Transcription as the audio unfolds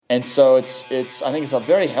And so I think it's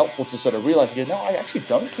very helpful to sort of realize, no, I actually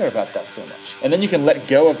don't care about that too much. And then you can let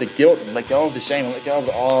go of the guilt and let go of the shame and let go of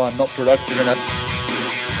I'm not productive enough.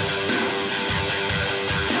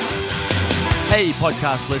 Hey,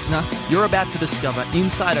 podcast listener, you're about to discover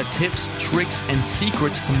insider tips, tricks, and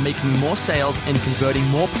secrets to making more sales and converting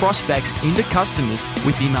more prospects into customers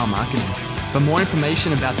with email marketing. For more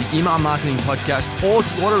information about the Email Marketing Podcast or the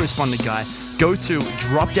Autoresponder Guy, go to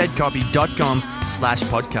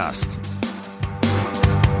dropdeadcopy.com/podcast.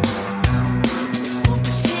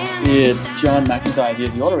 It's John McIntyre here,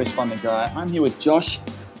 the Autoresponder Guy. I'm here with Josh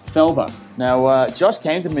Felber. Now, Josh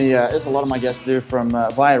came to me, as a lot of my guests do, from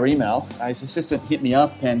via email. His assistant hit me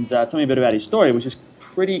up and told me a bit about his story, which is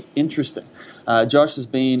pretty interesting. Josh has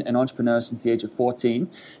been an entrepreneur since the age of 14.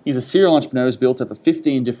 He's a serial entrepreneur who's built over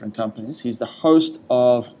 15 different companies. He's the host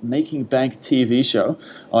of Making Bank TV show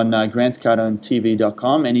on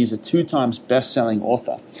GrantCardoneTV.com, and he's a 2 times best-selling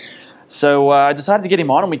author. So I decided to get him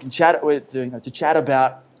on, and we can chat to chat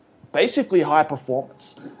about basically high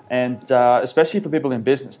performance, and especially for people in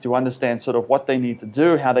business to understand sort of what they need to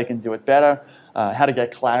do, how they can do it better, how to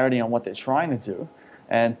get clarity on what they're trying to do.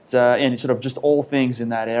 And sort of just all things in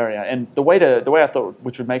that area. And the way I thought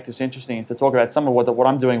which would make this interesting is to talk about some of what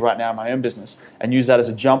I'm doing right now in my own business and use that as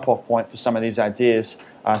a jump-off point for some of these ideas,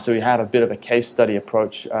 so we have a bit of a case study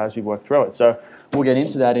approach as we work through it. So we'll get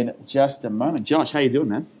into that in just a moment. Josh, how you doing,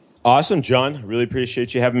 man? Awesome, John. Really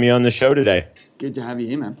appreciate you having me on the show today. Good to have you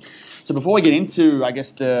here, man. So before we get into, I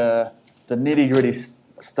guess, the nitty-gritty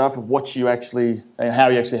stuff of what you actually and how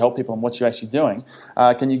you actually help people and what you're actually doing,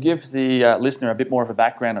 can you give the listener a bit more of a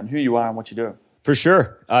background on who you are and what you do? For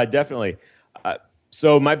sure, definitely.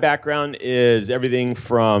 So my background is everything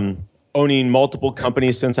from owning multiple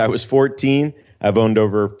companies since I was 14. I've owned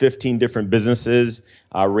over 15 different businesses,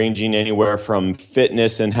 ranging anywhere from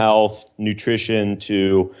fitness and health, nutrition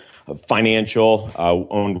to financial.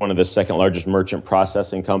 Owned one of the second largest merchant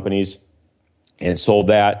processing companies and sold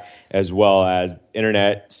that, as well as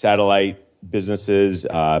internet, satellite businesses,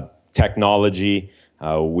 technology.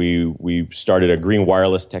 We started a green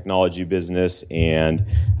wireless technology business, and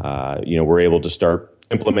we're able to start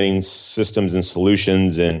implementing systems and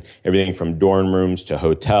solutions in everything from dorm rooms to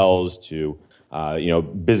hotels to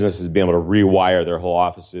businesses being able to rewire their whole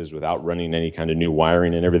offices without running any kind of new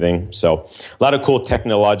wiring and everything. So a lot of cool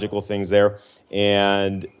technological things there.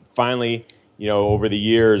 And finally, over the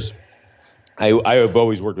years, I have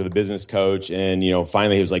always worked with a business coach, and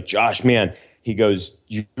finally he was like, Josh, man, he goes,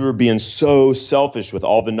 you're being so selfish with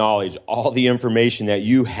all the knowledge, all the information that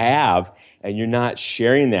you have, and you're not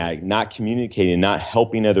sharing that, not communicating, not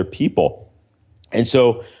helping other people. And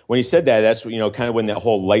so when he said that, that's kind of when that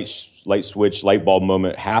whole light switch, light bulb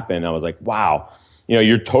moment happened. I was like, wow,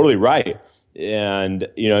 you're totally right. And,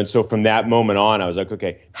 and so from that moment on, I was like,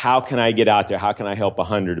 okay, how can I get out there? How can I help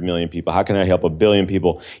 100 million people? How can I help 1 billion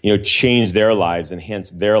people, change their lives,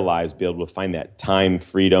 enhance their lives, be able to find that time,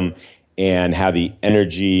 freedom, and have the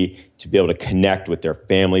energy to be able to connect with their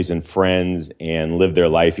families and friends and live their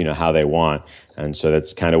life, how they want. And so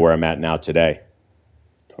that's kind of where I'm at now today.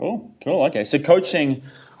 Cool. Okay, so coaching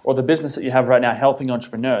or the business that you have right now, helping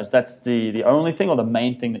entrepreneurs, that's the only thing or the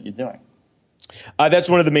main thing that you're doing? That's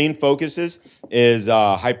one of the main focuses is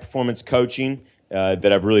high performance coaching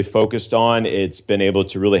that I've really focused on. It's been able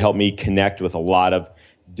to really help me connect with a lot of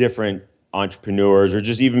different entrepreneurs or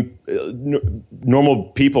just even normal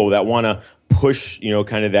people that want to push,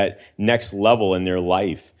 kind of that next level in their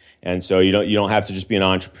life. And so you don't have to just be an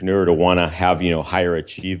entrepreneur to want to have, higher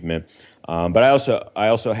achievement. But I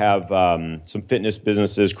also have some fitness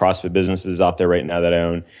businesses, CrossFit businesses out there right now that I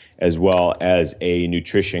own, as well as a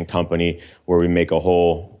nutrition company where we make a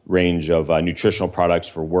whole range of nutritional products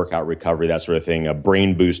for workout recovery, that sort of thing.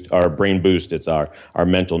 Brain Boost, it's our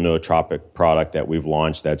mental nootropic product that we've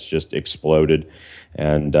launched that's just exploded,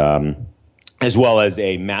 and as well as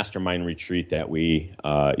a mastermind retreat that we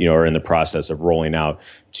are in the process of rolling out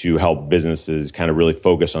to help businesses kind of really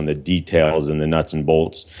focus on the details and the nuts and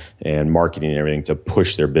bolts and marketing and everything to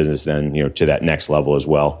push their business then to that next level as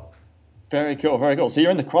well. Very cool, very cool. So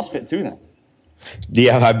you're in the CrossFit too then?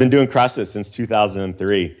 Yeah, I've been doing CrossFit since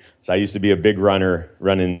 2003. So I used to be a big runner,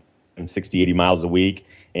 running 60, 80 miles a week,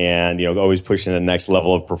 and always pushing the next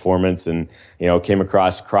level of performance, and came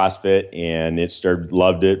across CrossFit and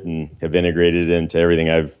loved it, and have integrated it into everything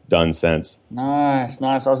I've done since. Nice.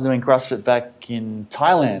 I was doing CrossFit back in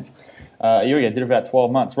Thailand a year ago. I did it for about 12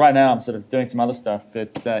 months. Right now I'm sort of doing some other stuff,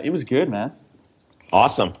 but it was good, man.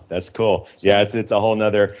 Awesome. That's cool. Yeah, it's a whole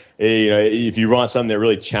nother, if you want something that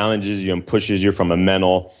really challenges you and pushes you from a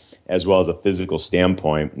mental as well as a physical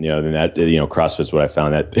standpoint, then that, CrossFit's what I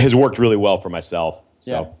found that has worked really well for myself.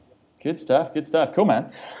 So. Good stuff. Good stuff. Cool,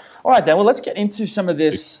 man. All right, then. Well, let's get into some of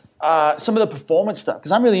this, some of the performance stuff,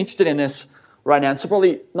 because I'm really interested in this right now. And so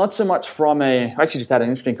probably not so much I actually just had an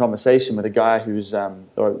interesting conversation with a guy who's, or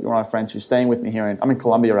one of my friends who's staying with me here. I'm in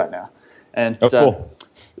Colombia right now. And cool.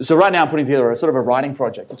 So right now I'm putting together a sort of a writing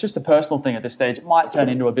project. It's just a personal thing at this stage. It might turn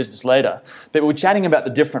into a business later. But we're chatting about the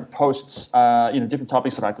different posts, different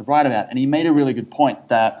topics that I could write about. And he made a really good point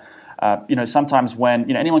that, sometimes when,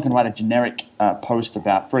 anyone can write a generic post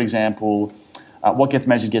about, for example, what gets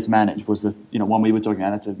measured gets managed was the, one we were talking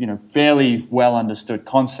about. It's a, fairly well understood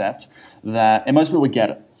concept and most people would get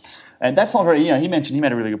it. And that's not very, he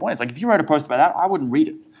made a really good point. It's like, if you wrote a post about that, I wouldn't read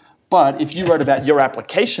it. But if you wrote about your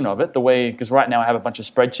application of it, because right now I have a bunch of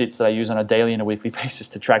spreadsheets that I use on a daily and a weekly basis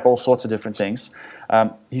to track all sorts of different things.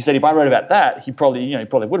 He said if I wrote about that, he probably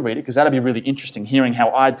would read it, because that'd be really interesting, hearing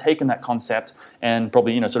how I'd taken that concept and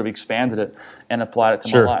probably, sort of expanded it and applied it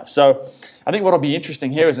to my life. So I think what'll be interesting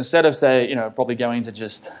here is, instead of probably going to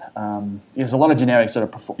just, there's a lot of generic sort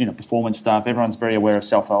of, performance stuff. Everyone's very aware of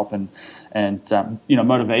self-help and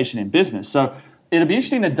motivation in business. So it'll be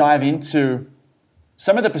interesting to dive into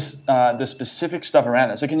some of the specific stuff around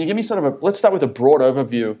it. So can you give me let's start with a broad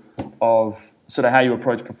overview of sort of how you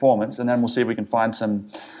approach performance, and then we'll see if we can find some,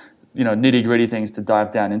 nitty-gritty things to dive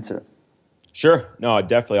down into. Sure. No,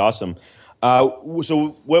 definitely. Awesome.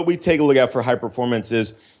 So what we take a look at for high performance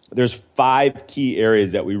is there's 5 key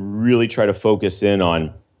areas that we really try to focus in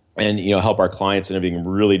on and, help our clients and everything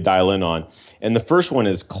really dial in on. And the first one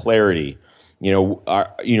is clarity.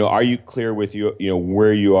 Are you clear with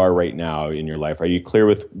where you are right now in your life? Are you clear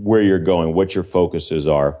with where you're going, what your focuses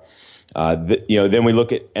are? Then we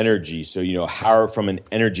look at energy. So, how from an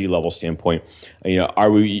energy level standpoint,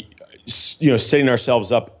 are we, setting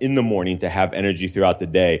ourselves up in the morning to have energy throughout the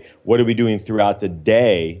day? What are we doing throughout the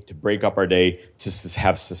day to break up our day to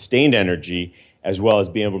have sustained energy, as well as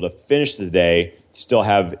being able to finish the day, still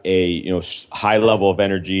have a, high level of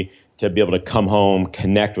energy to be able to come home,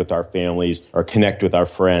 connect with our families or connect with our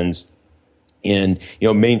friends, and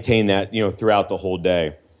maintain that throughout the whole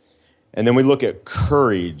day. And then we look at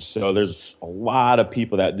courage. So there's a lot of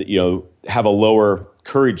people that have a lower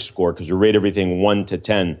courage score because we rate everything 1 to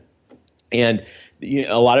 10, and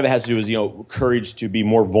a lot of it has to do with courage to be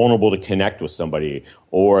more vulnerable to connect with somebody,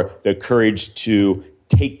 or the courage to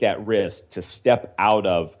take that risk, to step out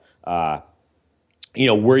of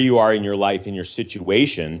where you are in your life, in your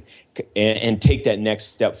situation, and take that next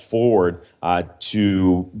step forward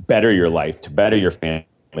to better your life, to better your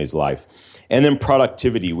family's life. And then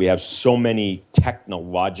productivity. We have so many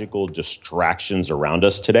technological distractions around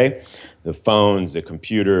us today, the phones, the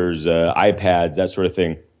computers, iPads, that sort of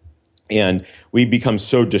thing. And we become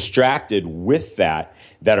so distracted with that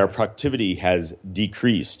our productivity has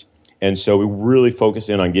decreased. And so we really focus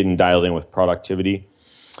in on getting dialed in with productivity.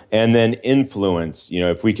 And then influence,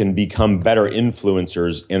 if we can become better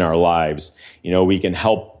influencers in our lives, we can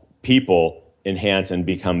help people enhance and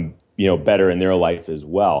become, better in their life as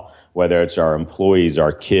well, whether it's our employees,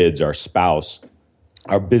 our kids, our spouse,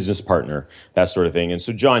 our business partner, that sort of thing. And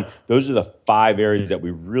so, John, those are the 5 areas that we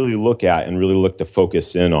really look at and really look to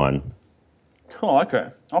focus in on. Cool.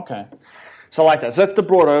 Okay. So I like that. So that's the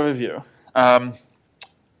broad overview. What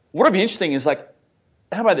would be interesting is, how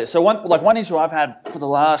about this? So one issue I've had for the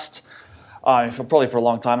last, probably for a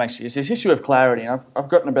long time actually, is this issue of clarity. And I've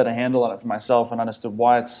gotten a better handle on it for myself and understood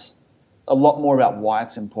why it's a lot more about why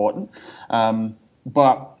it's important.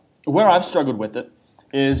 But where I've struggled with it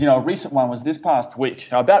is, a recent one was this past week.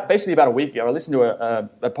 About a week ago, I listened to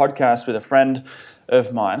a podcast with a friend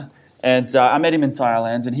of mine, and I met him in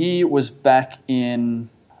Thailand, and he was back in,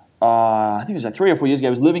 I think it was 3 or 4 years ago.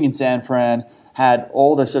 He was living in San Fran, had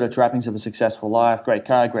all the sort of trappings of a successful life, great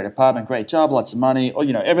car, great apartment, great job, lots of money,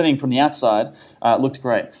 everything from the outside looked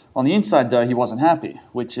great. On the inside, though, he wasn't happy,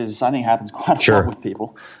 which is, I think, happens quite a lot with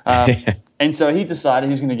people. And so he decided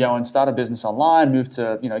he's going to go and start a business online, move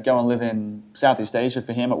to, go and live in Southeast Asia,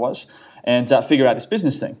 for him it was, and figure out this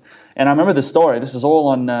business thing. And I remember the story. This is all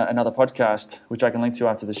on another podcast, which I can link to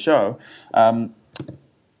after the show.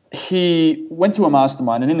 He went to a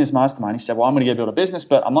mastermind, and in this mastermind, he said, well, I'm going to go build a business,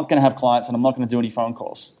 but I'm not going to have clients, and I'm not going to do any phone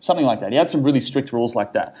calls. Something like that. He had some really strict rules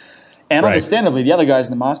like that. And understandably, the other guys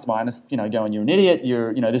in the mastermind is, going, you're an idiot,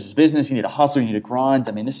 this is business, you need to hustle, you need to grind.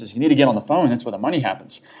 I mean, you need to get on the phone, that's where the money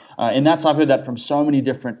happens. And I've heard that from so many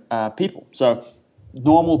different people. So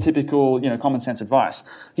normal, typical, common sense advice.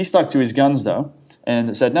 He stuck to his guns, though,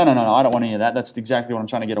 and said, no, I don't want any of that. That's exactly what I'm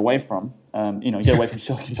trying to get away from, get away from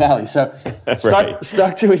Silicon Valley. So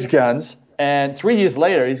stuck to his guns. And 3 years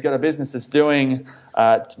later, he's got a business that's doing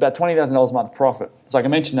about $20,000 a month profit. So I can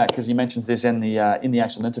mention that because he mentions this in the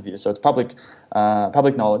actual interview. So it's public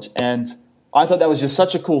knowledge. And I thought that was just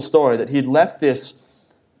such a cool story that he'd left this,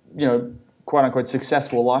 quote unquote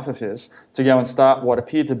successful life of his to go and start what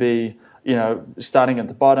appeared to be, starting at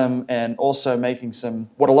the bottom and also making some,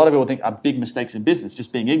 what a lot of people think are big mistakes in business,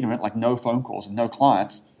 just being ignorant, like no phone calls and no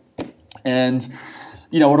clients. And,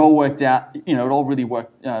 it all worked out, it all really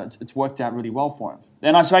worked, it's worked out really well for him.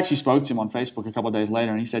 And I actually spoke to him on Facebook a couple of days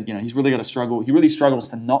later, and he said, he's really got to struggle. He really struggles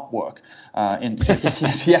to not work.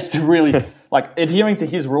 He has to really, adhering to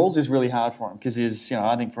his rules is really hard for him because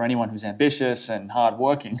I think for anyone who's ambitious and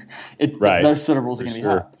hardworking, those sort of rules are going to be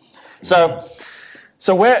hard.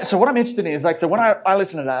 So what I'm interested in is so when I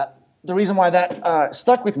listen to that, the reason why that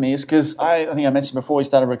stuck with me is because I think I mentioned before we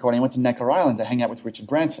started recording, I went to Necker Island to hang out with Richard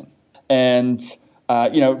Branson. And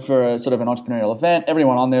for a sort of an entrepreneurial event.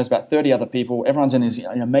 Everyone on there is about 30 other people. Everyone's in these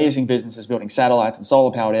amazing businesses building satellites and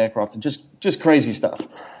solar-powered aircraft and just crazy stuff.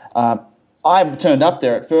 I turned up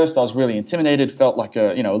there at first. I was really intimidated, felt like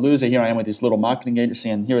a loser. Here I am with this little marketing agency,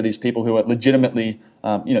 and here are these people who are legitimately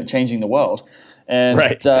changing the world. And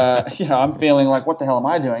I'm feeling like, what the hell am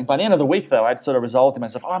I doing? By the end of the week, though, I'd sort of resolved to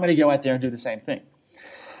myself, I'm going to go out there and do the same thing.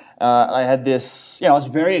 I had this, I was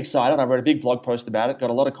very excited. I wrote a big blog post about it,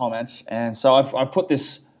 got a lot of comments. And so I've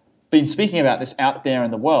been speaking about this out there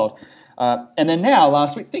in the world. And then now,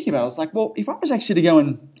 last week, thinking about it, I was like, well, if I was actually to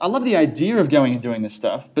go I love the idea of going and doing this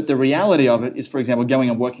stuff, but the reality of it is, for example,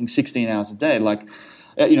 going and working 16 hours a day.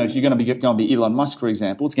 If you're going to be Elon Musk, for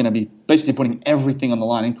example, it's going to be basically putting everything on the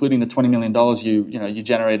line, including the $20 million you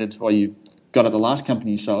generated or you got at the last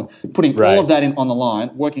company you sold, putting all of that on the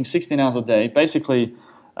line, working 16 hours a day, basically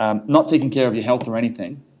not taking care of your health or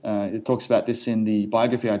anything. It talks about this in the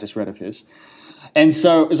biography I just read of his. And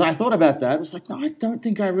so as I thought about that, it was like, no, I don't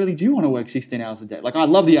think I really do want to work 16 hours a day. I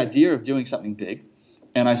love the idea of doing something big,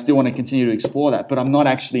 and I still want to continue to explore that, but I'm not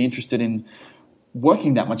actually interested in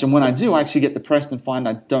working that much. And when I do, I actually get depressed and find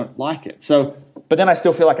I don't like it. But then I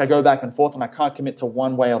still feel like I go back and forth and I can't commit to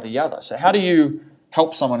one way or the other. So how do you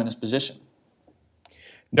help someone in this position?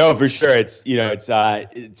 No, for sure. It's an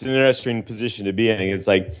interesting position to be in. It's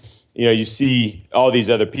like, you see all these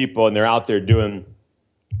other people and they're out there doing,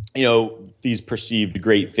 these perceived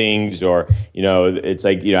great things, or, it's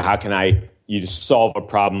like, how can you just solve a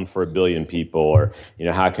problem for 1 billion people, or,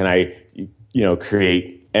 how can I,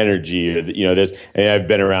 create energy, or, this. And I've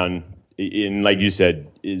been around, and like you said,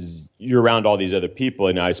 you're around all these other people.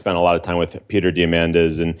 And I spent a lot of time with Peter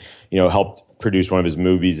Diamandis and, helped produce one of his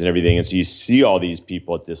movies and everything. And so you see all these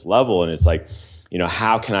people at this level, and it's like,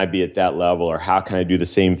 how can I be at that level, or how can I do the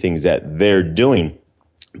same things that they're doing?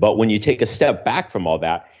 But when you take a step back from all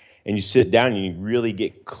that and you sit down and you really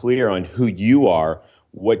get clear on who you are,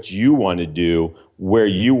 what you want to do, where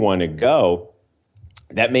you want to go,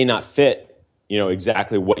 that may not fit,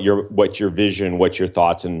 exactly what your vision, what your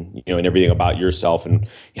thoughts, and and everything about yourself and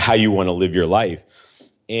how you want to live your life.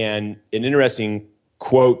 And an interesting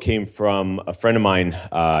quote came from a friend of mine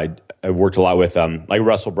I worked a lot with, like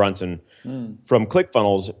Russell Brunson from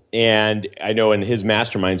ClickFunnels. And I know in his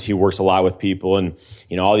masterminds, he works a lot with people. And,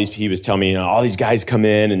 all these people tell me, all these guys come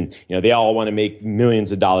in and, they all want to make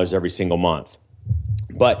millions of dollars every single month.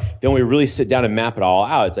 But then we really sit down and map it all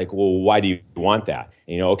out. It's like, well, why do you want that?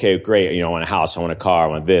 Okay, great. I want a house, I want a car, I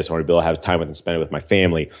want this, I want to be able to have time with and spend it with my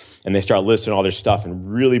family. And they start listing all their stuff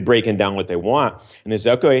and really breaking down what they want. And they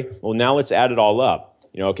say, okay, well, now let's add it all up.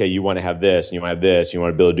 Okay, you want to have this, and you want to have this, and you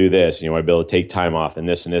want to be able to do this, and you want to be able to take time off and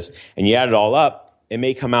this, and you add it all up, it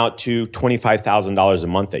may come out to $25,000 a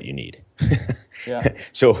month that you need. Yeah.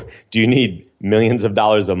 So do you need millions of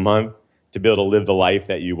dollars a month to be able to live the life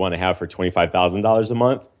that you want to have for $25,000 a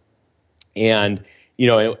month? And,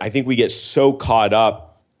 I think we get so caught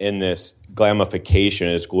up in this glamification,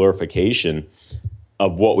 this glorification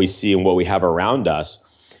of what we see and what we have around us.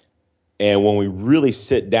 And when we really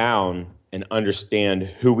sit down and understand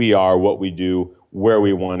who we are, what we do, where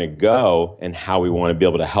we want to go, and how we want to be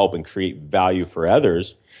able to help and create value for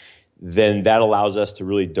others, then that allows us to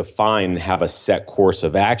really define and have a set course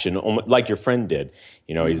of action, like your friend did.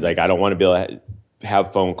 He's like, I don't want to be able to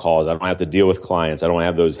have phone calls. I don't have to deal with clients. I don't want to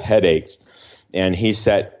have those headaches. And he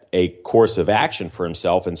set a course of action for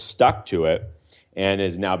himself and stuck to it, and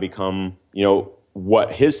has now become,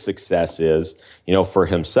 what his success is, for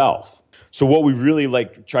himself. So what we really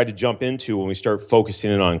try to jump into when we start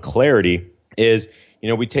focusing in on clarity is,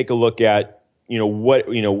 we take a look at, what,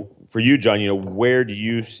 for you, John, where do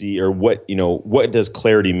you see, or what does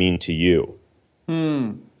clarity mean to you?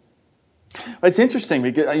 It's interesting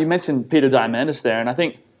because you mentioned Peter Diamandis there, and I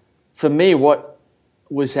think for me what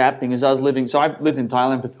was happening is I've lived in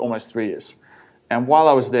Thailand for almost 3 years. And while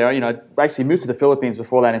I was there, I actually moved to the Philippines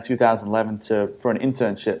before that in 2011 for an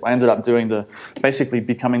internship. I ended up basically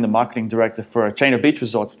becoming the marketing director for a chain of beach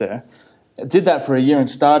resorts there. I did that for a year and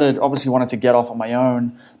obviously wanted to get off on my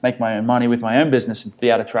own, make my own money with my own business and be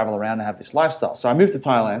able to travel around and have this lifestyle. So I moved to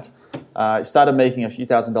Thailand. I started making a few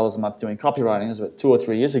 $1,000s a month doing copywriting. It was about 2 or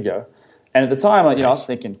 3 years ago. And at the time, I was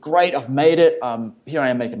thinking, great, I've made it. Here I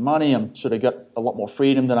am making money. I'm sort of got a lot more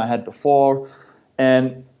freedom than I had before.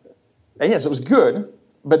 And yes, it was good.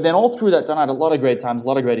 But then all through that time, I had a lot of great times, a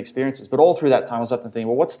lot of great experiences. But all through that time, I was often thinking,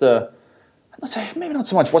 well, maybe not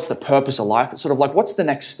so much what's the purpose of life, but sort of like what's the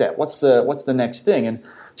next step? What's the next thing? And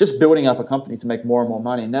just building up a company to make more and more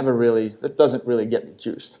money it doesn't really get me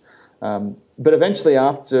juiced. But eventually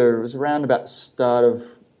it was around about the start of,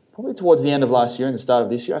 probably towards the end of last year and the start of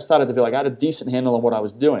this year, I started to feel like I had a decent handle on what I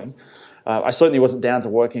was doing. I certainly wasn't down to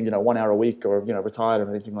working 1 hour a week or retired or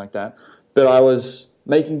anything like that. But I was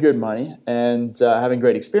making good money and having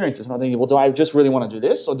great experiences. And I'm thinking, well, do I just really want to do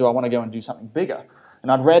this or do I want to go and do something bigger?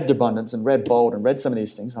 And I'd read Abundance and read Bold and read some of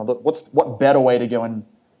these things. And I thought, what better way to go and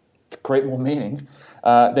to create more meaning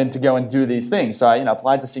than to go and do these things? So I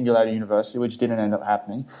applied to Singularity University, which didn't end up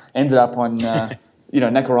happening. Ended up on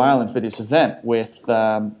Necker Island for this event with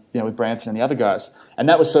Branson and the other guys. And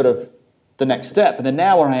that was sort of the next step. And then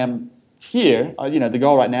now where I am here, the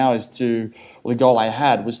goal right now the goal I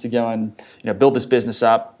had was to go and build this business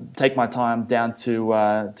up, take my time down to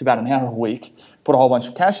about an hour a week, put a whole bunch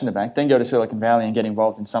of cash in the bank, then go to Silicon Valley and get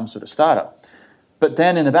involved in some sort of startup. But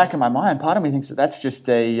then in the back of my mind, part of me thinks that's just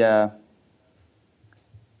a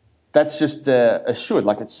should.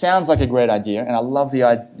 Like, it sounds like a great idea, and I love the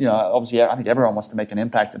idea. Obviously, I think everyone wants to make an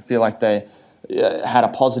impact and feel like they had a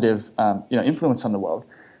positive influence on the world.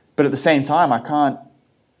 But at the same time, I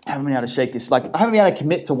haven't been able to shake this. Like, I haven't been able to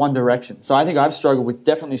commit to one direction. So I think I've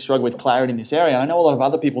definitely struggled with clarity in this area. And I know a lot of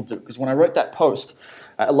other people do, because when I wrote that post,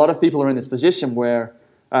 a lot of people are in this position where,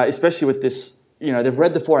 especially with this, they've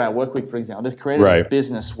read the 4-Hour Workweek, for example. They've created a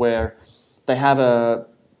business where they have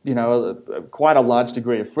quite a large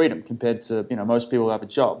degree of freedom compared to, most people who have a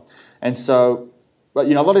job. And so, but,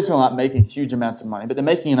 a lot of these people aren't making huge amounts of money, but they're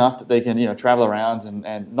making enough that they can, travel around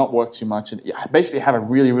and not work too much and basically have a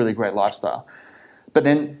really, really great lifestyle. But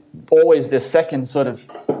then always the second sort of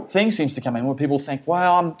thing seems to come in where people think,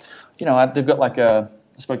 well, they've got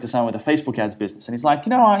I spoke to someone with a Facebook ads business, and he's like,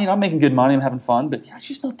 I'm making good money, I'm having fun, but it's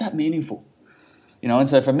just not that meaningful. And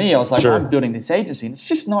so for me, I was like, I'm building this agency, and it's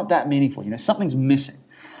just not that meaningful. Something's missing.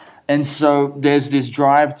 And so there's this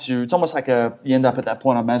drive it's almost like you end up at that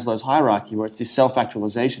point on Maslow's hierarchy where it's this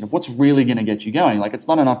self-actualization of what's really going to get you going. Like, it's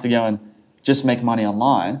not enough to go and just make money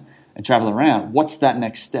online and travel around. What's that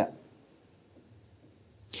next step?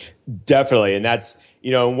 Definitely. And that's,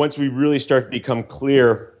 once we really start to become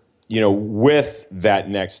clear, with that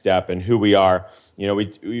next step and who we are,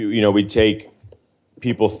 we take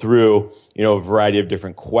people through, a variety of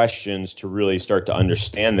different questions to really start to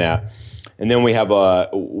understand that. And then we have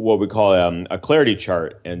what we call a clarity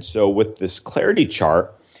chart. And so with this clarity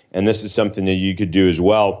chart, and this is something that you could do as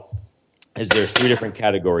well, is there's 3 different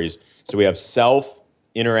categories. So we have self,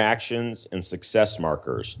 interactions, and success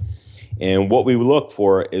markers. And what we look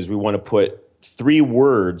for is we want to put 3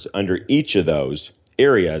 words under each of those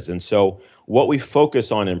areas. And so what we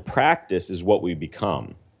focus on in practice is what we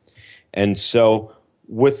become. And so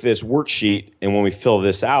with this worksheet, and when we fill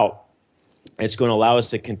this out, it's going to allow us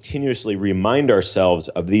to continuously remind ourselves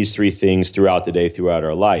of these 3 things throughout the day, throughout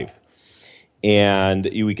our life. And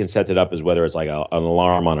we can set it up as whether it's like an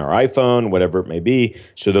alarm on our iPhone, whatever it may be,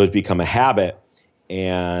 so those become a habit.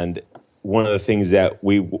 And one of the things that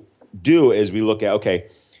we do is we look at, okay,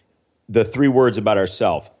 the 3 words about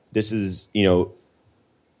ourselves. This is,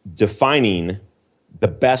 defining the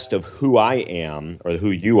best of who I am or who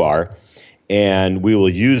you are. And we will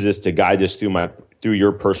use this to guide us through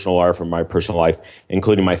your personal life or my personal life,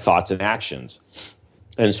 including my thoughts and actions.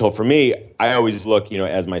 And so for me, I always look,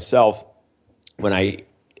 as myself, when I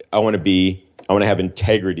want to have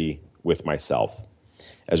integrity with myself,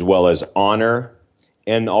 as well as honor,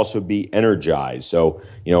 and also be energized. So,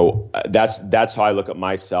 that's how I look at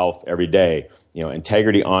myself every day,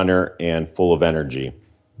 integrity, honor, and full of energy.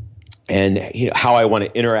 And how I want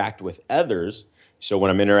to interact with others. So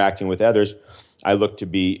when I'm interacting with others, I look to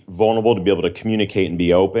be vulnerable, to be able to communicate and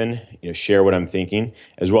be open, share what I'm thinking,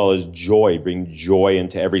 as well as joy, bring joy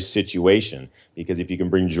into every situation. Because if you can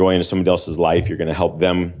bring joy into somebody else's life, you're going to help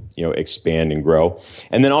them, expand and grow.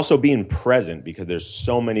 And then also being present, because there's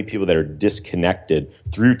so many people that are disconnected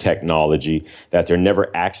through technology that they're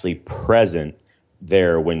never actually present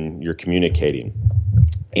there when you're communicating.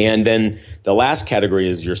 And then the last category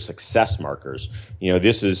is your success markers.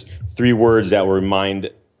 This is 3 words that will remind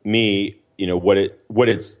me,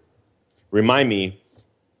 remind me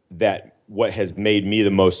that what has made me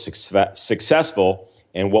the most successful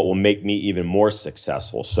and what will make me even more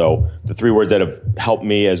successful. So the 3 words that have helped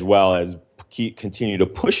me as well as continue to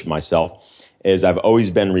push myself is I've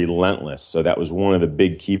always been relentless. So that was one of the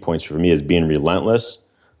big key points for me, is being relentless,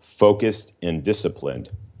 focused, and disciplined.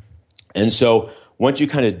 And so once you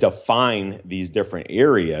kind of define these different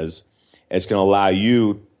areas, it's going to allow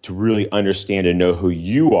you to really understand and know who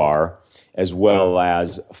you are, as well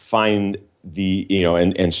as find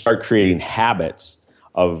and start creating habits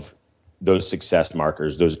of those success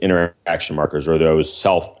markers, those interaction markers, or those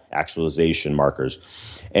self-actualization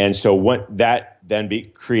markers. And so what that then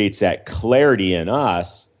creates that clarity in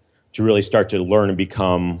us to really start to learn and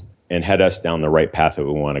become and head us down the right path that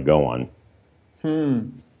we want to go on.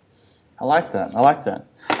 I like that.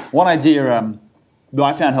 One idea that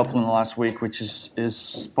I found helpful in the last week, which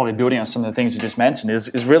is probably building on some of the things you just mentioned,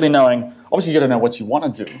 is really knowing, obviously you got to know what you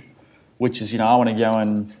want to do, which is, I want to go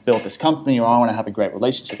and build this company, or I want to have a great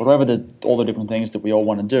relationship, or whatever all the different things that we all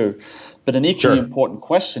want to do. But an equally important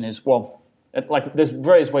question is, there's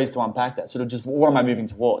various ways to unpack that. Sort of just, what am I moving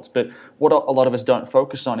towards? But what a lot of us don't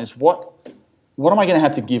focus on is what am I going to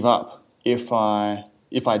have to give up if I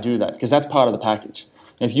do that? Because that's part of the package.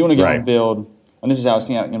 If you want to go and build, and this is how I was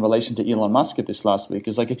thinking in relation to Elon Musk at this last week,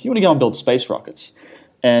 is like, if you want to go and build space rockets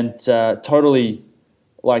and a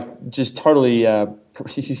lot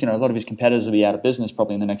of his competitors will be out of business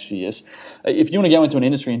probably in the next few years. If you want to go into an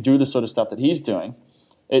industry and do the sort of stuff that he's doing,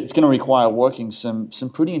 it's going to require working some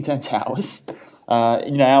pretty intense hours,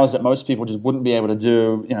 hours that most people just wouldn't be able to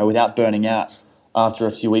do, without burning out after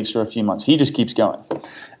a few weeks or a few months. He just keeps going.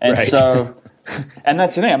 And so, and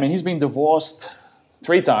that's the thing. I mean, he's been divorced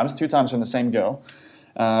 3 times, 2 times from the same girl,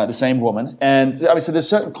 the same woman. And so there's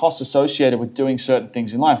certain costs associated with doing certain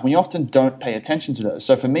things in life. We often don't pay attention to those.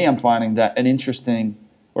 So for me, I'm finding that an interesting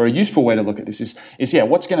or a useful way to look at this is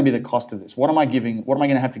what's going to be the cost of this? What am I going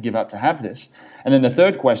to have to give up to have this? And then the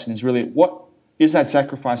third question is really, what is that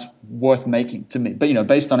sacrifice worth making to me? But,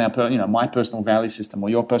 based on my personal value system or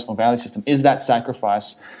your personal value system, is that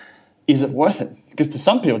sacrifice, is it worth it? Because to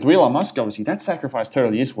some people, to Elon Musk, obviously, that sacrifice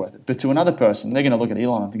totally is worth it. But to another person, they're going to look at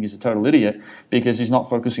Elon and think he's a total idiot because he's not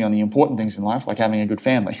focusing on the important things in life, like having a good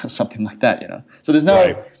family or something like that, So there's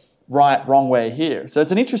no right, wrong way here. So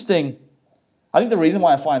it's an interesting, I think the reason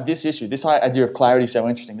why I find this idea of clarity so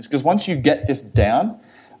interesting is because once you get this down,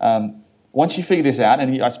 once you figure this out,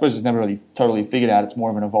 and I suppose it's never really totally figured out, it's more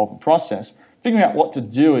of an evolving process, figuring out what to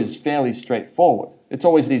do is fairly straightforward. It's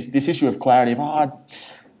always this issue of clarity of,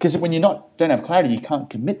 because when you don't have clarity, you can't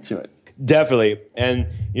commit to it. Definitely. And,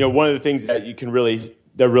 one of the things that you can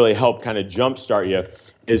really help kind of jumpstart you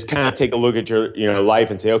is kind of take a look at your,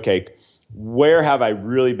 life and say, okay, where have I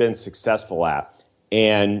really been successful at?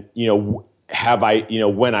 And, have I,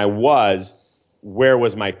 when I was, where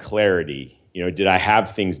was my clarity? Did I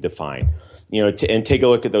have things defined? And take a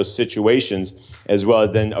look at those situations as well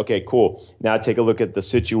as then, okay, cool. Now take a look at the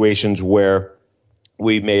situations where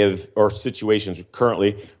we may have, or situations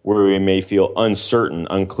currently where we may feel uncertain,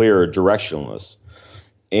 unclear, or directionless.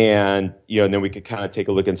 And, and then we could kind of take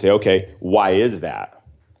a look and say, okay, why is that?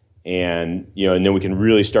 And, and then we can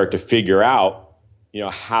really start to figure out,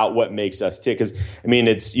 what makes us tick. Because,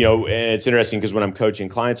 it's, and it's interesting because when I'm coaching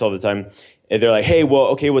clients all the time, and they're like, hey,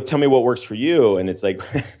 tell me what works for you. And it's like,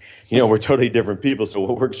 we're totally different people. So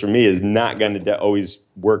what works for me is not going to always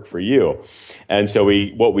work for you. And so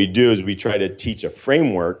what we do is we try to teach a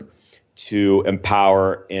framework to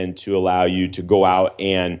empower and to allow you to go out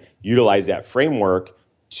and utilize that framework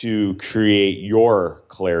to create your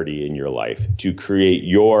clarity in your life, to create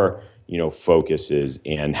your, focuses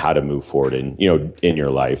and how to move forward in your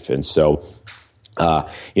life. And so,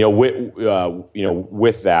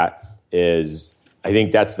 with that, is I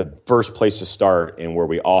think that's the first place to start, and where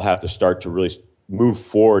we all have to start to really move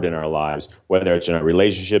forward in our lives, whether it's in our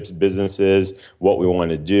relationships, businesses, what we want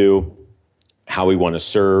to do, how we want to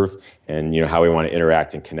serve, and how we want to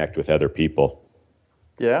interact and connect with other people.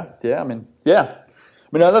 Yeah.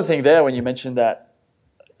 Another thing there, when you mentioned that,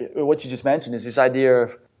 what you just mentioned is this idea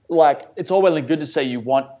of, like, it's all well and good to say you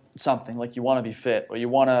want something, like you want to be fit, or you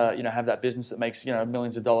want to, have that business that makes,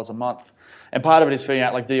 millions of dollars a month. And part of it is figuring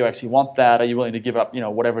out, like, do you actually want that? Are you willing to give up,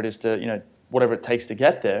 whatever it is to, whatever it takes to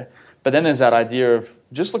get there? But then there's that idea of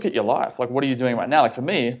just look at your life. Like, what are you doing right now? Like for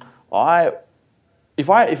me, if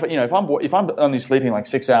I'm only sleeping like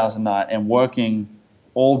 6 hours a night and working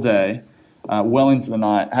all day, well into the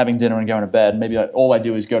night, having dinner and going to bed, maybe all I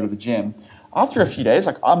do is go to the gym. after a few days,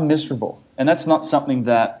 like I'm miserable. And that's not something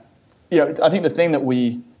that, I think the thing that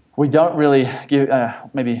we don't really give,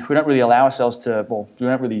 maybe we don't really allow ourselves to, well, we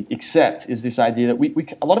don't really accept is this idea that we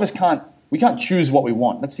a lot of us can't choose what we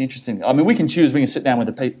want. That's the interesting thing. I mean, we can sit down with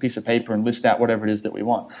a piece of paper and list out whatever it is that we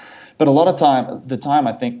want. But a lot of time,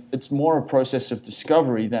 I think it's more a process of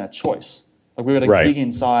discovery than a choice. Like we've got to dig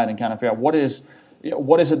inside and kind of figure out what is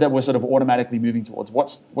it that we're sort of automatically moving towards?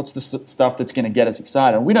 What's the stuff that's going to get us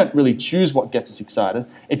excited? And we don't really choose what gets us excited.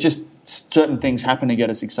 It just certain things happen to get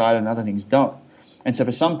us excited and other things don't. And so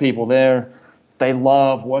for some people, they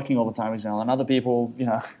love working all the time, and other people,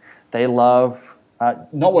 they love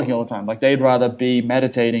not working all the time. Like they'd rather be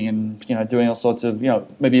meditating and doing all sorts of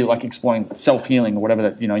maybe like exploring self-healing or whatever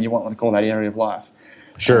that you want to call that area of life.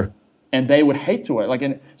 Sure. And they would hate to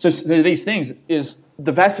it. So these things is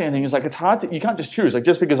the fascinating thing is like it's hard to, you can't just choose. Like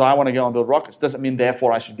just because I want to go and build rockets doesn't mean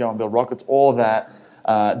therefore I should go and build rockets or that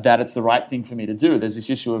it's the right thing for me to do. There's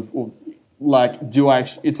this issue of like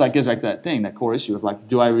it's like goes back to that thing, that core issue of like,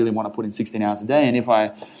 do I really want to put in 16 hours a day? And if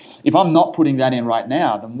I'm not putting that in right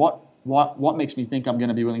now, then what makes me think I'm going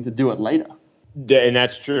to be willing to do it later? And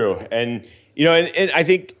that's true. And and I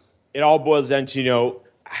think it all boils down to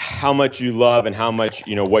how much you love and how much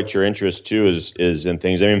what your interest too is in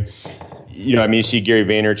things. I mean, you see Gary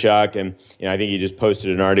Vaynerchuk, and I think he just posted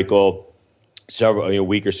an article a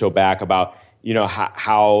week or so back about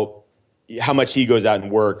how much he goes out and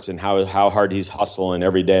works and how hard he's hustling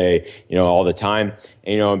every day, all the time.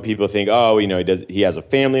 And people think, he has a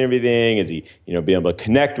family and everything. Is he being able to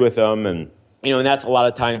connect with them? And and that's a lot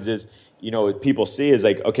of times is what people see is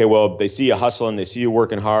like, okay, well, they see you hustling, they see you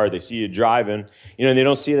working hard, they see you driving, and they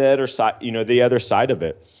don't see the other side, the other side of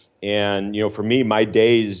it. And, for me, my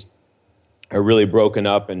days are really broken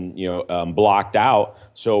up and, blocked out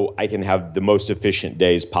so I can have the most efficient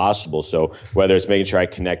days possible. So whether it's making sure I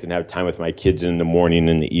connect and have time with my kids in the morning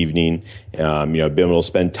and the evening, being able to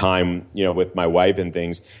spend time, with my wife and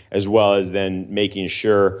things, as well as then making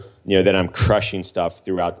sure, that I'm crushing stuff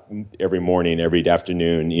throughout every morning, every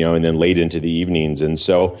afternoon, and then late into the evenings. And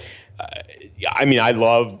so, I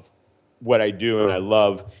love what I do, and I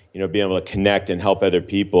love, being able to connect and help other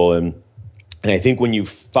people. And I think when you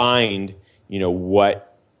find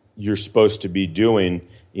what you're supposed to be doing,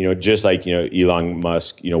 just like, Elon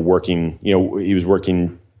Musk, working, he was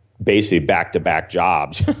working basically back-to-back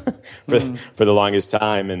jobs for the longest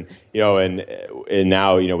time. And, and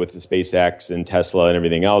now, with the SpaceX and Tesla and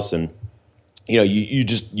everything else. And,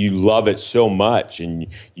 you love it so much and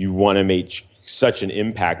you want to make such an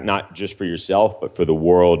impact, not just for yourself, but for the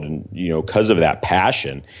world. And, because of that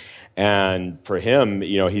passion. And for him,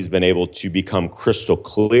 he's been able to become crystal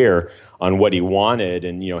clear on what he wanted,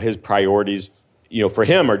 and his priorities, for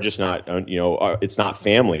him are just not, it's not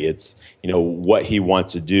family. It's what he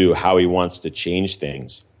wants to do, how he wants to change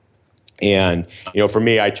things. And for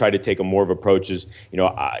me, I try to take a more of approach is,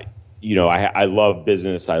 I love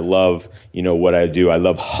business. I love what I do. I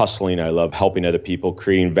love hustling. I love helping other people,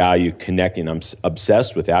 creating value, connecting. I'm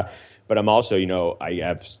obsessed with that. But I'm also,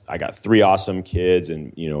 I got 3 awesome kids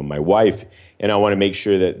and, my wife, and I want to make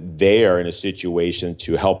sure that they are in a situation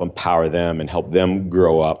to help empower them and help them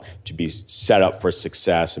grow up to be set up for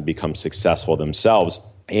success and become successful themselves.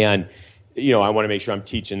 And, I want to make sure I'm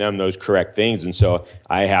teaching them those correct things. And so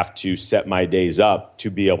I have to set my days up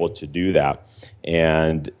to be able to do that.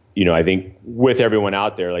 And, I think with everyone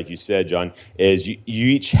out there, like you said, John, is you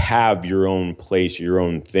each have your own place, your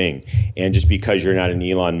own thing. And just because you're not an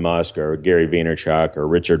Elon Musk or Gary Vaynerchuk or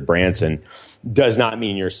Richard Branson does not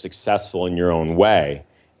mean you're successful in your own way.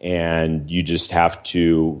 And you just have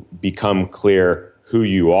to become clear who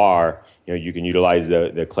you are. You can utilize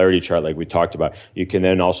the clarity chart like we talked about. You can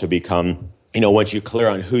then also become, once you're clear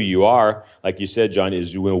on who you are, like you said, John,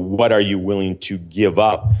 is what are you willing to give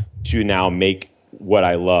up to now make what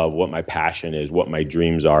I love, what my passion is, what my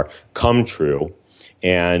dreams are, come true.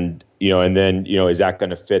 And, and then, is that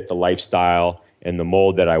going to fit the lifestyle and the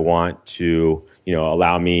mold that I want to,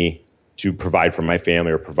 allow me to provide for my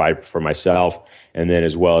family or provide for myself, and then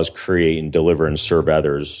as well as create and deliver and serve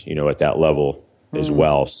others, at that level as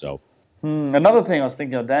well. So another thing I was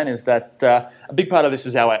thinking of then is that a big part of this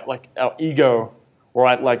is our ego,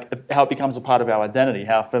 right? Like how it becomes a part of our identity.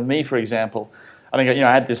 How for me, for example, I think,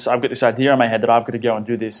 I've got this idea in my head that I've got to go and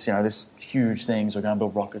do this, this huge things, or go and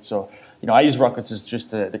build rockets. Or, I use rockets as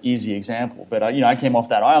just the easy example. But, I came off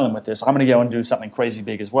that island with this. I'm going to go and do something crazy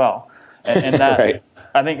big as well. And that, right.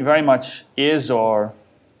 I think, very much is or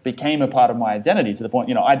became a part of my identity to the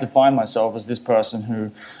point, I define myself as this person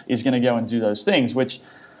who is going to go and do those things, which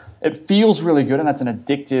it feels really good, and that's an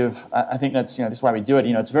addictive. I think that's that's why we do it.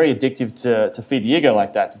 It's very addictive to feed the ego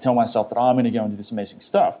like that, to tell myself that I'm going to go and do this amazing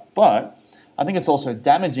stuff. But I think it's also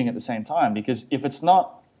damaging at the same time, because if it's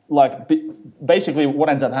not basically what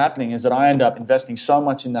ends up happening is that I end up investing so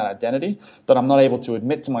much in that identity that I'm not able to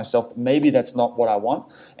admit to myself that maybe that's not what I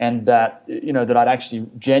want, and that that I'd actually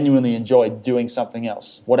genuinely enjoy doing something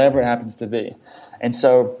else, whatever it happens to be. And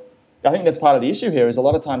so I think that's part of the issue here, is a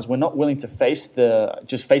lot of times we're not willing to face the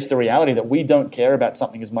reality that we don't care about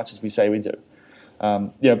something as much as we say we do.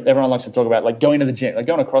 Everyone likes to talk about like going to the gym, like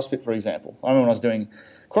going to CrossFit, for example. I remember when I was doing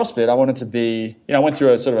CrossFit, I wanted to be, I went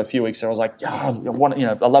through a few weeks there. I was like, I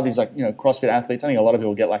love these CrossFit athletes. I think a lot of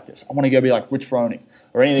people get like this. I want to go be like Rich Froning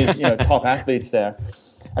or any of these top athletes there.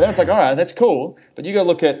 And then it's like, all right, that's cool. But you go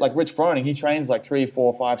look at like Rich Froning. He trains like 3,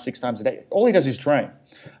 4, 5, 6 times a day. All he does is train.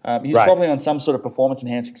 He's probably on some sort of performance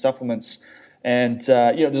enhancing supplements. And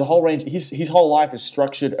there's a whole range. His whole life is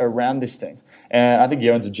structured around this thing. And I think he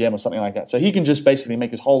owns a gym or something like that. So he can just basically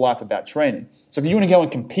make his whole life about training. So if you want to go and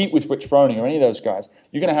compete with Rich Froning or any of those guys,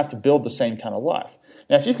 you're going to have to build the same kind of life.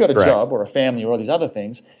 Now, if you've got a job or a family or all these other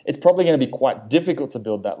things, it's probably going to be quite difficult to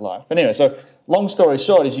build that life. But anyway, so long story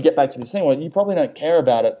short is you get back to this thing where you probably don't care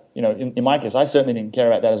about it. In my case, I certainly didn't care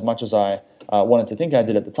about that as much as I wanted to think I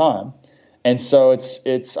did at the time. And so I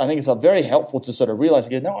think it's very helpful to sort of realize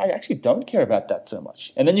again, no, I actually don't care about that so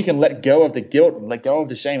much. And then you can let go of the guilt and let go of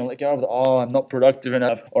the shame and let go of I'm not productive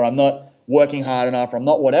enough, or I'm not working hard enough, or I'm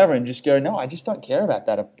not whatever, and just go, no, I just don't care about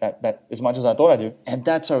that as much as I thought I do. And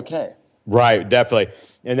that's okay. Right, definitely.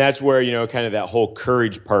 And that's where, kind of that whole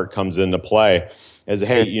courage part comes into play. As,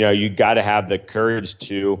 hey, you got to have the courage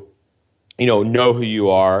to, know who you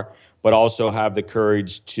are, but also have the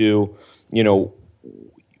courage to,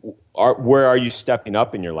 where are you stepping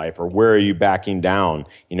up in your life, or where are you backing down?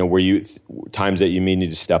 Where times that you may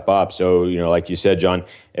need to step up. So, like you said, John,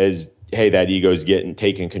 hey, that ego's getting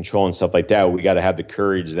taken control and stuff like that. We got to have the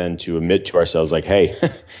courage then to admit to ourselves, like, hey,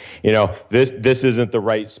 this isn't the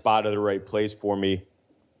right spot or the right place for me.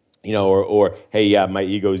 Or hey, yeah, my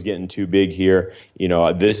ego's getting too big here.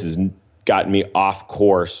 This has gotten me off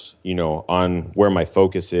course, on where my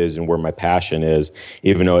focus is and where my passion is,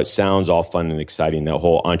 even though it sounds all fun and exciting, that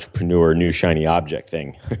whole entrepreneur, new shiny object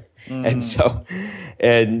thing. And so,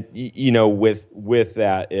 with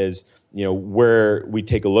that is, where we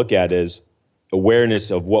take a look at is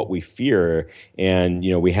awareness of what we fear. And,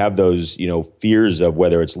 we have those, fears of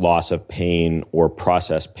whether it's loss of pain or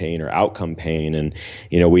process pain or outcome pain. And,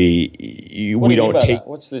 we don't take.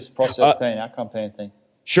 What's this process pain, outcome pain thing?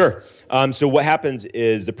 Sure. So what happens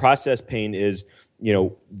is the process pain is,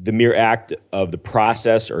 the mere act of the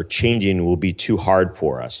process or changing will be too hard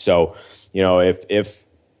for us. So, if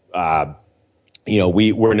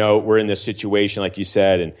we're in this situation, like you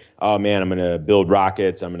said, and, oh man, I'm going to build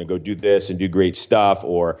rockets. I'm going to go do this and do great stuff.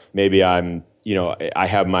 Or maybe I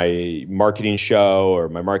have my marketing show or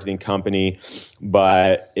my marketing company,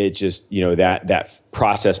 but it just, that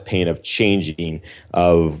process pain of changing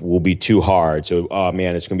will be too hard. So, oh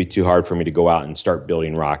man, it's going to be too hard for me to go out and start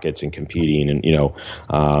building rockets and competing and,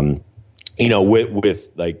 with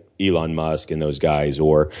like Elon Musk and those guys.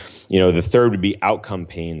 Or, the third would be outcome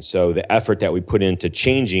pain. So the effort that we put into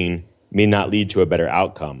changing may not lead to a better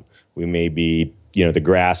outcome. We may be, the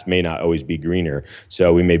grass may not always be greener.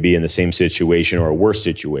 So we may be in the same situation or a worse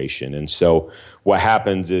situation. And so what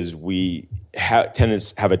happens is we have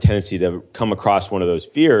a tendency to come across one of those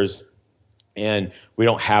fears, and we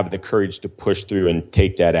don't have the courage to push through and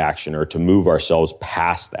take that action or to move ourselves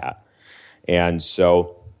past that. And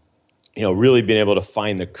so, really being able to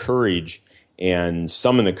find the courage and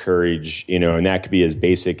summon the courage, and that could be as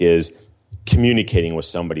basic as communicating with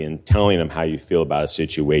somebody and telling them how you feel about a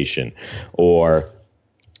situation, or,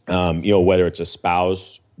 whether it's a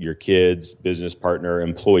spouse, your kids, business partner,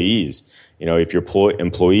 employees. If your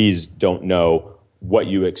employees don't know what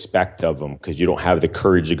you expect of them because you don't have the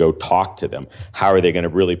courage to go talk to them, how are they going to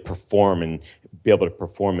really perform and be able to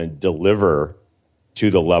perform and deliver to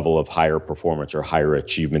the level of higher performance or higher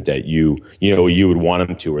achievement that you would want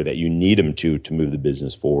them to, or that you need them to move the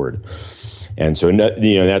business forward. And so,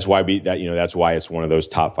 that's why that's why it's one of those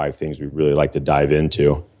top 5 things we really like to dive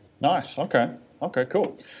into. Nice. Okay,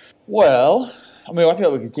 cool. Well, I feel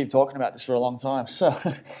like we could keep talking about this for a long time. So,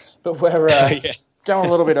 but we're going a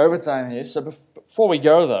little bit overtime here. So before we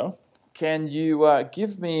go, though, can you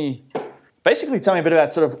basically tell me a bit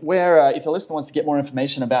about sort of where, if a listener wants to get more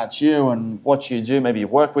information about you and what you do, maybe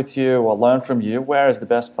work with you or learn from you, where is the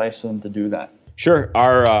best place for them to do that? Sure.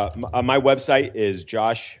 My website is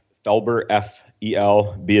Josh Felber,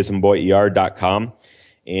 Felb as in boy, ER.com.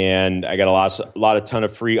 and I got a ton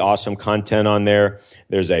of free, awesome content on there.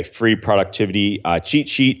 There's a free productivity cheat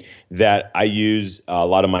sheet that I use. A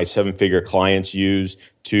lot of my 7-figure clients use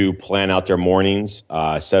to plan out their mornings,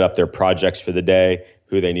 set up their projects for the day,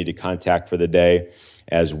 who they need to contact for the day,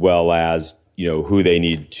 as well as what they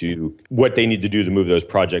need to do to move those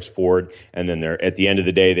projects forward. And then at the end of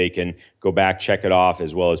the day, they can go back, check it off,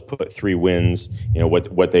 as well as put 3 wins,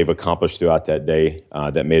 what they've accomplished throughout that day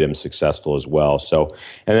that made them successful as well. So,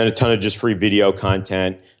 and then a ton of just free video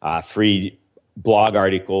content, free blog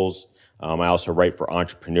articles. I also write for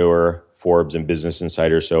Entrepreneur, Forbes, and Business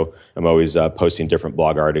Insider, so I'm always posting different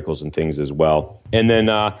blog articles and things as well. And then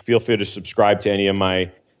feel free to subscribe to any of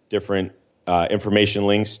my different information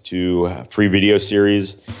links to free video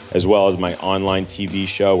series, as well as my online TV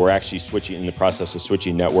show. We're actually in the process of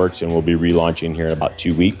switching networks, and we'll be relaunching here in about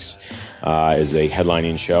 2 weeks as a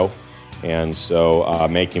headlining show. And so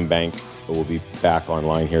Making Bank will be back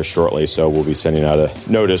online here shortly, so we'll be sending out a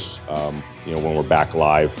notice when we're back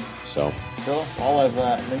live. So cool. I'll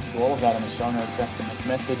have links to all of that in the show notes at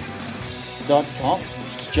themcmethod.com.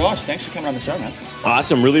 Josh, thanks for coming on the show, man.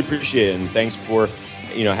 Awesome. Really appreciate it. And thanks for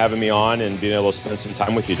having me on and being able to spend some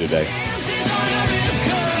time with you today.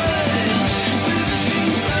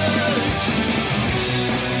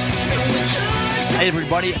 Hey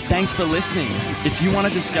everybody, thanks for listening. If you want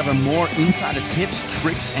to discover more insider tips,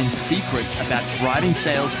 tricks, and secrets about driving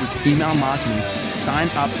sales with email marketing, sign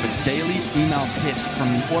up for daily email tips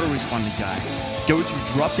from the autoresponder guy. Go to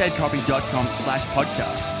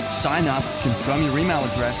dropdeadcopy.com/podcast. Sign up, confirm your email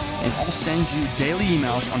address, and I'll send you daily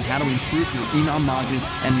emails on how to improve your email marketing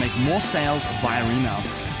and make more sales via email.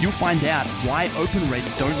 You'll find out why open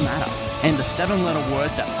rates don't matter and the 7-letter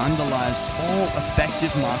word that underlies all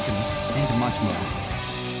effective marketing and much more.